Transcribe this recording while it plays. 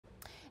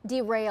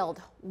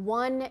Derailed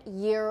 1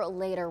 year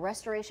later,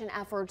 restoration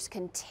efforts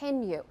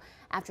continue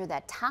after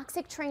that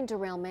toxic train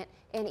derailment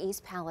in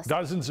East Palestine.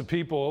 Dozens of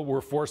people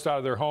were forced out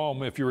of their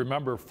home, if you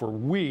remember, for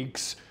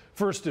weeks.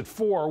 First at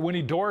 4,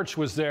 Winnie Dortch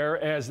was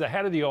there as the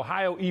head of the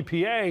Ohio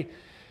EPA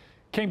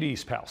came to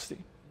East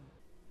Palestine.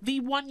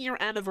 The 1-year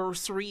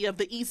anniversary of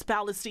the East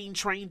Palestine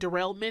train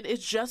derailment is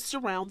just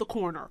around the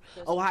corner.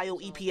 Ohio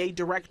EPA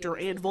Director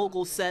Ann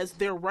Vogel says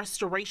their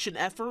restoration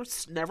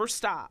efforts never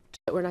stopped.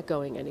 We're not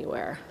going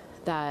anywhere,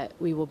 that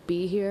we will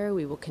be here,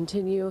 we will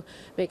continue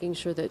making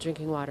sure that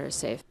drinking water is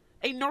safe.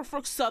 A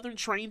Norfolk Southern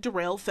train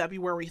derailed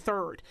February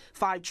 3rd.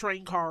 5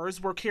 train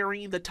cars were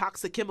carrying the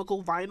toxic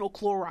chemical vinyl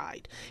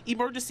chloride.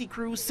 Emergency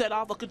crews set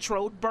off a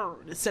controlled burn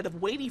instead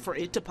of waiting for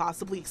it to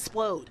possibly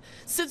explode.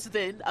 Since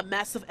then, a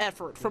massive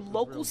effort from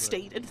local,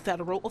 state, and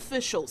federal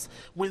officials.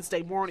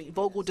 Wednesday morning,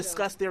 Vogel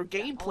discussed their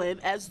game plan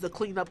as the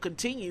cleanup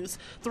continues.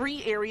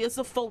 3 areas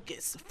of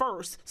focus.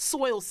 First,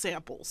 soil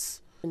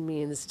samples. It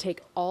means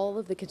take all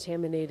of the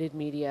contaminated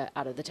media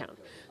out of the town.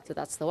 So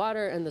that's the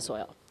water and the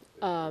soil.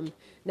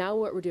 Now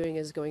what we're doing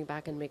is going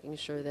back and making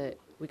sure that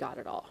we got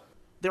it all.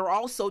 They're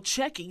also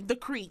checking the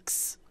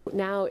creeks.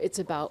 Now it's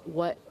about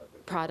what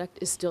product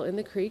is still in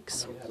the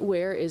creeks,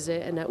 where is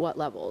it, and at what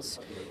levels,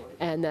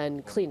 and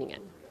then cleaning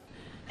it.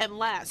 And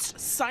last,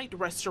 site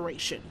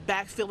restoration,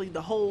 backfilling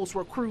the holes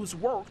where crews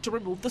work to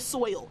remove the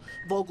soil.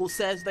 Vogel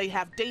says they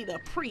have data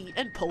pre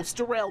and post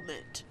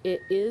derailment.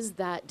 It is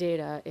that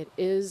data, it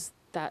is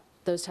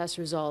those test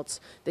results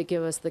that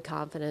give us the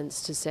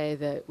confidence to say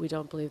that we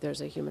don't believe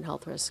there's a human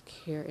health risk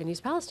here in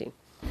East Palestine.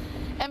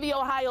 And the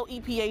Ohio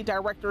EPA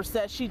director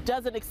says she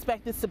doesn't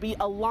expect this to be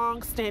a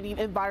long-standing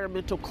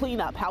environmental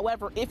cleanup.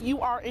 However, if you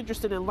are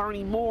interested in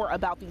learning more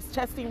about these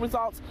testing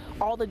results,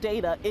 all the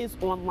data is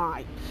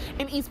online.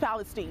 In East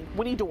Palestine,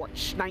 Winnie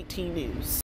Dortch, 19 News.